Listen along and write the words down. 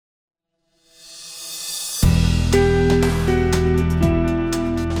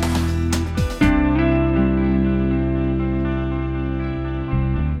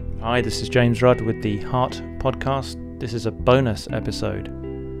Hi, this is James Rudd with the Heart Podcast. This is a bonus episode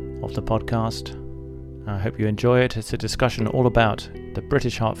of the podcast. I hope you enjoy it. It's a discussion all about the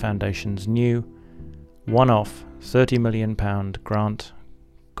British Heart Foundation's new one-off £30 million grant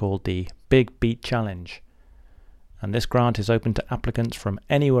called the Big Beat Challenge. And this grant is open to applicants from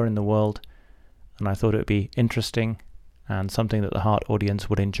anywhere in the world, and I thought it would be interesting and something that the Heart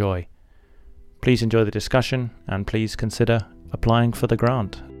audience would enjoy. Please enjoy the discussion and please consider applying for the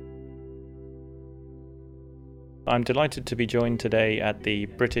grant. I'm delighted to be joined today at the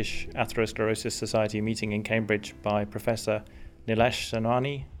British Atherosclerosis Society meeting in Cambridge by Professor Nilesh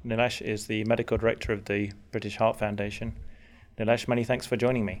Sawhney. Nilesh is the Medical Director of the British Heart Foundation. Nilesh, many thanks for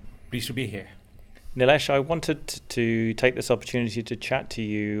joining me. Pleased to be here. Nilesh, I wanted to take this opportunity to chat to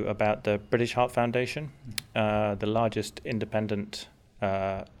you about the British Heart Foundation, the largest independent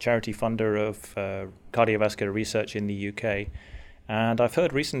charity funder of cardiovascular research in the UK. And I've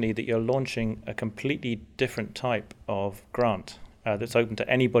heard recently that you're launching a completely different type of grant that's open to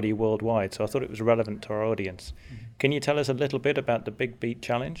anybody worldwide. So I thought it was relevant to our audience. Mm-hmm. Can you tell us a little bit about the Big Beat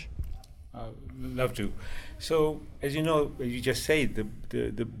Challenge? Love to. So, as you know, as you just said,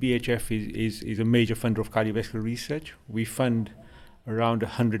 the BHF is a major funder of cardiovascular research. We fund around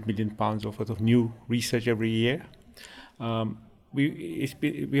 £100 million worth of new research every year. We've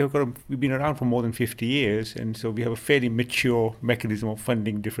been around for more than 50 years, and so we have a fairly mature mechanism of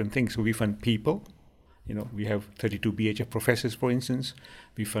funding different things. So we fund people. You know, we have 32 BHF professors, for instance.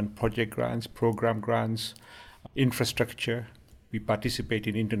 We fund project grants, program grants, infrastructure. We participate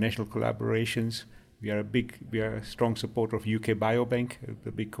in international collaborations. We are a strong supporter of UK Biobank,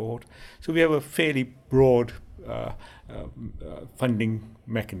 the big cohort. So we have a fairly broad funding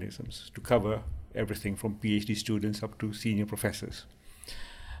mechanisms to cover everything from PhD students up to senior professors.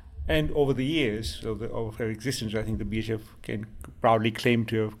 And over the years of our existence, I think the BHF can proudly claim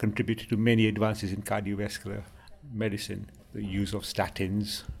to have contributed to many advances in cardiovascular medicine. The use of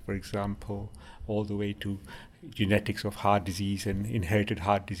statins, for example, all the way to genetics of heart disease and inherited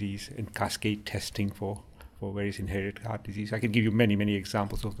heart disease and cascade testing for various inherited heart disease. I can give you many, many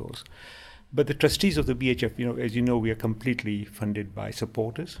examples of those. But the trustees of the BHF, as you know, we are completely funded by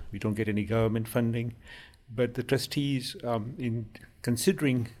supporters. We don't get any government funding. But the trustees, in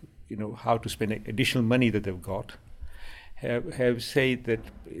considering, how to spend additional money that they've got, have said that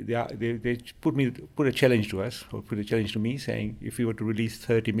they put a challenge to us, or put a challenge to me, saying, if we were to release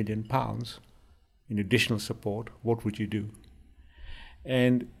 £30 million in additional support, what would you do?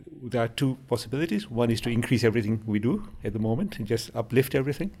 And there are two possibilities. One is to increase everything we do at the moment and just uplift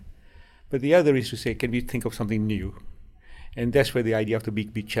everything. But the other is to say, can we think of something new? And that's where the idea of the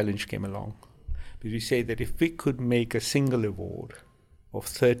Big Beat Challenge came along. Because we say that if we could make a single award of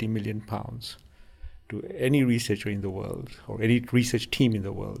 £30 million to any researcher in the world or any research team in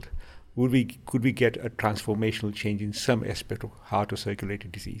the world, could we get a transformational change in some aspect of heart or circulatory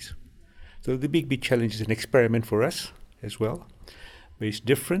disease? So the Big Beat Challenge is an experiment for us as well. But it's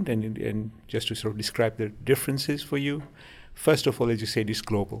different, and just to sort of describe the differences for you, first of all, as you said, it's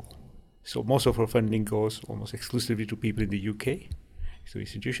global. So most of our funding goes almost exclusively to people in the UK, so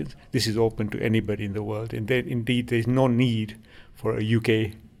institutions. This is open to anybody in the world, and then indeed there's no need for a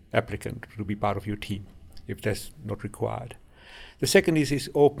UK applicant to be part of your team if that's not required. The second is it's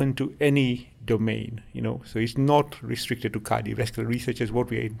open to any domain, so it's not restricted to cardiovascular research. As what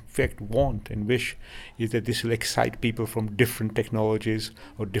we in fact want and wish is that this will excite people from different technologies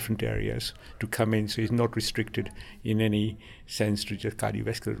or different areas to come in, so it's not restricted in any sense to just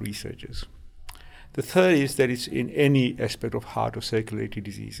cardiovascular researchers. The third is that it's in any aspect of heart or circulatory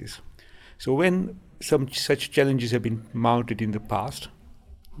diseases. So when some such challenges have been mounted in the past,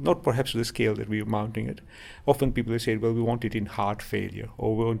 not perhaps to the scale that we are mounting it. Often people have said, well, we want it in heart failure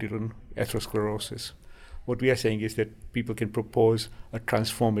or we want it on atherosclerosis. What we are saying is that people can propose a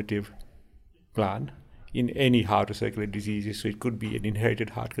transformative plan in any heart or circulatory diseases. So it could be an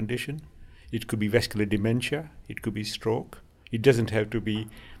inherited heart condition. It could be vascular dementia. It could be stroke. It doesn't have to be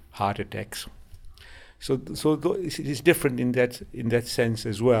heart attacks. So it's different in that sense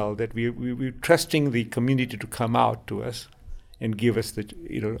as well, that we're trusting the community to come out to us and give us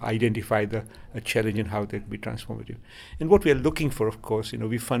identify a challenge and how that could be transformative. And what we are looking for, of course,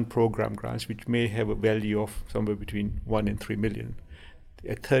 we fund program grants which may have a value of somewhere between 1 and 3 million.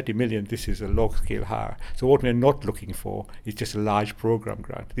 At 30 million, this is a log-scale higher. So what we are not looking for is just a large program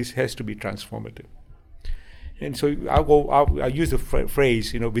grant. This has to be transformative. And so I use the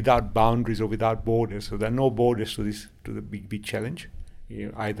phrase, without boundaries or without borders. So there are no borders to the Big Beat Challenge,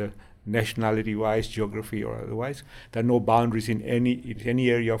 either nationality-wise, geography, or otherwise. There are no boundaries in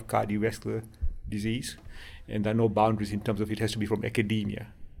any area of cardiovascular disease, and there are no boundaries in terms of it has to be from academia.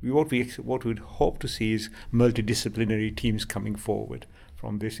 what we'd hope to see is multidisciplinary teams coming forward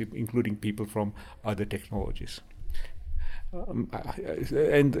from this, including people from other technologies. And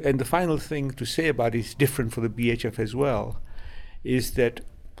the final thing to say about it is different for the BHF as well, is that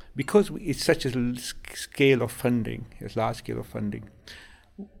because it's such a scale of funding, a large scale of funding,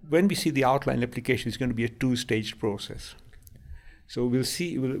 when we see the outline application, it's going to be a two-stage process. So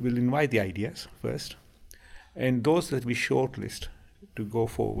we'll invite the ideas first, and those that we shortlist to go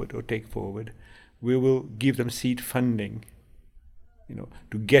forward or take forward, we will give them seed funding,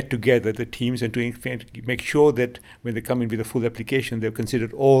 to get together the teams and to make sure that when they come in with a full application, they've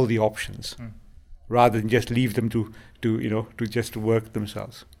considered all the options, rather than just leave them to just work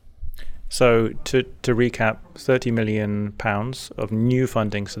themselves. So to recap, £30 million of new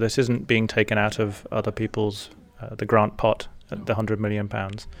funding. So this isn't being taken out of other people's the grant pot at the £100 million,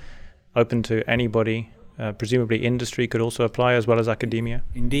 open to anybody. Presumably industry could also apply as well as academia.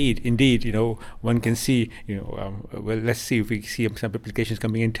 Indeed. One can see. Well, let's see if we see some applications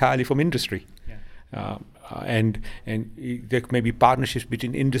coming entirely from industry. Yeah. And there may be partnerships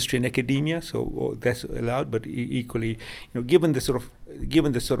between industry and academia, so that's allowed. But equally, given the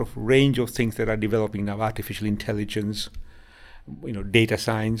sort of range of things that are developing now, artificial intelligence, data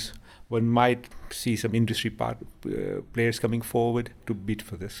science, one might see some industry players coming forward to bid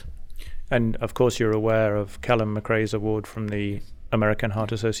for this. And of course, you're aware of Callum McRae's award from the American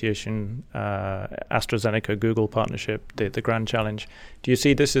Heart Association, AstraZeneca Google partnership, the Grand Challenge. Do you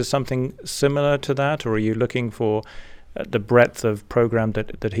see this as something similar to that, or are you looking for the breadth of program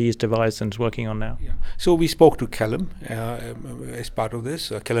that he's devised and is working on now? Yeah. So we spoke to Callum as part of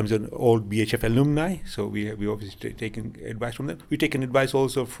this. Callum's an old BHF alumni, so we obviously taken advice from them. We've taken advice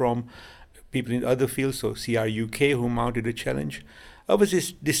also from people in other fields, so CR UK, who mounted a challenge. Ours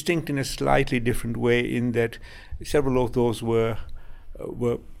is distinct in a slightly different way in that several of those were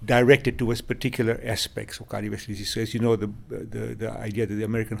directed towards particular aspects of cardiovascular disease. So as you know, the idea that the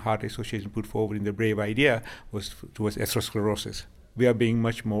American Heart Association put forward in the BRAVE idea was towards atherosclerosis. We are being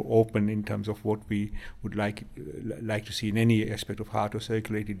much more open in terms of what we would like to see in any aspect of heart or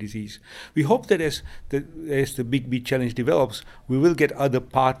circulatory disease. We hope that as the Big Beat Challenge develops, we will get other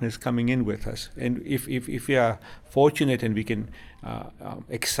partners coming in with us. And if we are fortunate and we can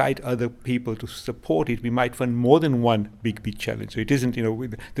excite other people to support it, we might fund more than one Big Beat Challenge. So it isn't,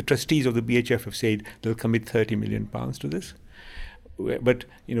 the trustees of the BHF have said they'll commit £30 million to this. But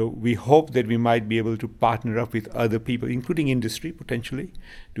we hope that we might be able to partner up with other people, including industry potentially,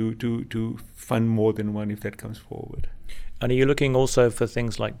 to fund more than one if that comes forward. And are you looking also for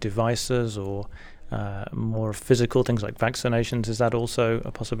things like devices or more physical things like vaccinations? Is that also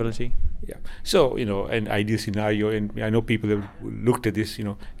a possibility? Yeah. So, an ideal scenario, and I know people have looked at this,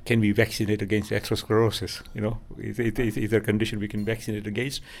 can we vaccinate against atherosclerosis? Is there a condition we can vaccinate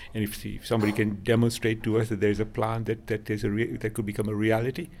against? And if somebody can demonstrate to us that there's a plan that could become a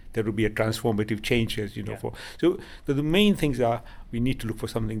reality, that would be a transformative change, as you know. Yeah. So the main things are, we need to look for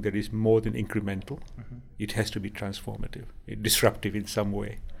something that is more than incremental. Mm-hmm. It has to be transformative, disruptive in some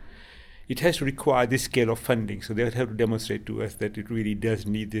way. It has to require this scale of funding. So they have to demonstrate to us that it really does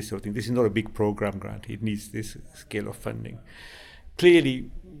need this sort of thing. This is not a big program grant. It needs this scale of funding. Clearly,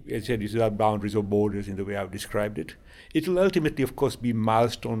 as I said, it's without boundaries or borders in the way I've described it. It will ultimately, of course, be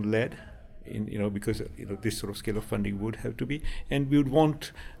milestone-led, because this sort of scale of funding would have to be. And we would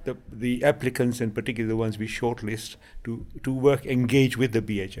want the applicants, and particularly the ones we shortlist, to engage with the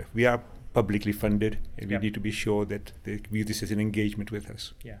BHF. We are publicly funded, and we need to be sure that they view this as an engagement with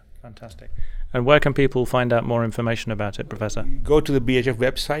us. Yeah. Fantastic. And where can people find out more information about it, Professor? Go to the BHF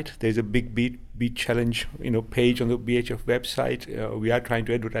website. There's a Big Beat Challenge, page on the BHF website. We are trying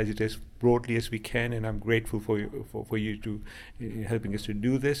to advertise it as broadly as we can, and I'm grateful for you to helping us to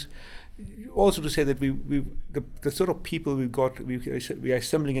do this. Also to say that the sort of people we've got, we are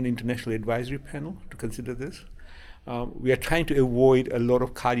assembling an international advisory panel to consider this. We are trying to avoid a lot of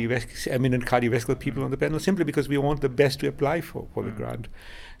eminent cardiovascular people on the panel, simply because we want the best to apply for the grant.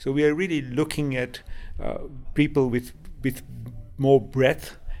 So we are really looking at people with more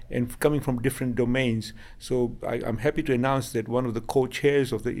breadth and coming from different domains. So I'm happy to announce that one of the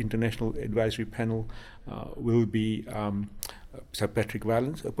co-chairs of the International Advisory Panel will be Sir Patrick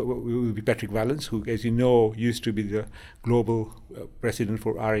Vallance. Will be Patrick Vallance, who, as you know, used to be the global president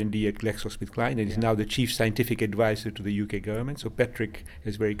for R&D at GlaxoSmithKline, and is now the chief scientific advisor to the UK government. So Patrick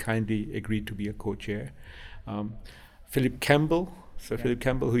has very kindly agreed to be a co-chair. Philip Campbell, Sir Philip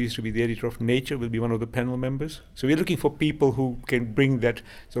Campbell, who used to be the editor of Nature, will be one of the panel members. So we're looking for people who can bring that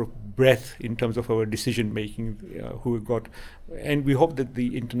sort of breadth in terms of our decision making, who we've got. And we hope that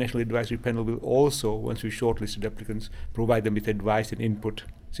the International Advisory Panel will also, once we shortlisted applicants, provide them with advice and input.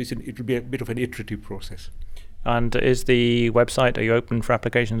 So it will be a bit of an iterative process. And is the website, are you open for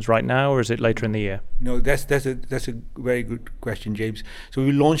applications right now, or is it later in the year? No, that's a very good question, James. So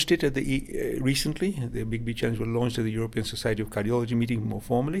we launched it at recently. The Big B Challenge was launched at the European Society of Cardiology meeting more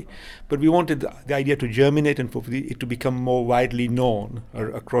formally. But we wanted the idea to germinate and for it to become more widely known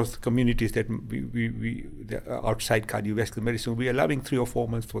across the communities that we outside cardiovascular medicine. We're allowing 3 or 4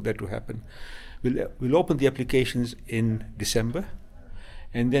 months for that to happen. We'll open the applications in December,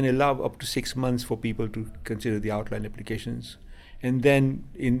 and then allow up to 6 months for people to consider the outline applications. And then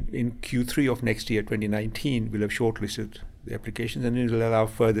in Q3 of next year, 2019, we'll have shortlisted the applications, and it will allow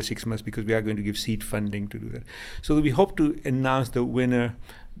further 6 months because we are going to give seed funding to do that. So we hope to announce the winner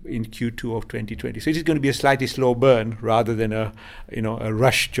in Q2 of 2020. So it is going to be a slightly slow burn rather than a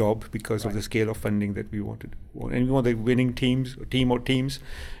rush job because of the scale of funding that we wanted. And we want the winning teams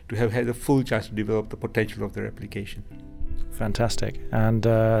to have had a full chance to develop the potential of their application. Fantastic. And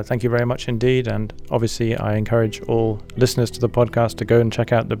thank you very much indeed. And obviously, I encourage all listeners to the podcast to go and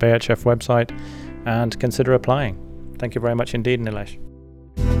check out the BHF website and consider applying. Thank you very much indeed, Nilesh.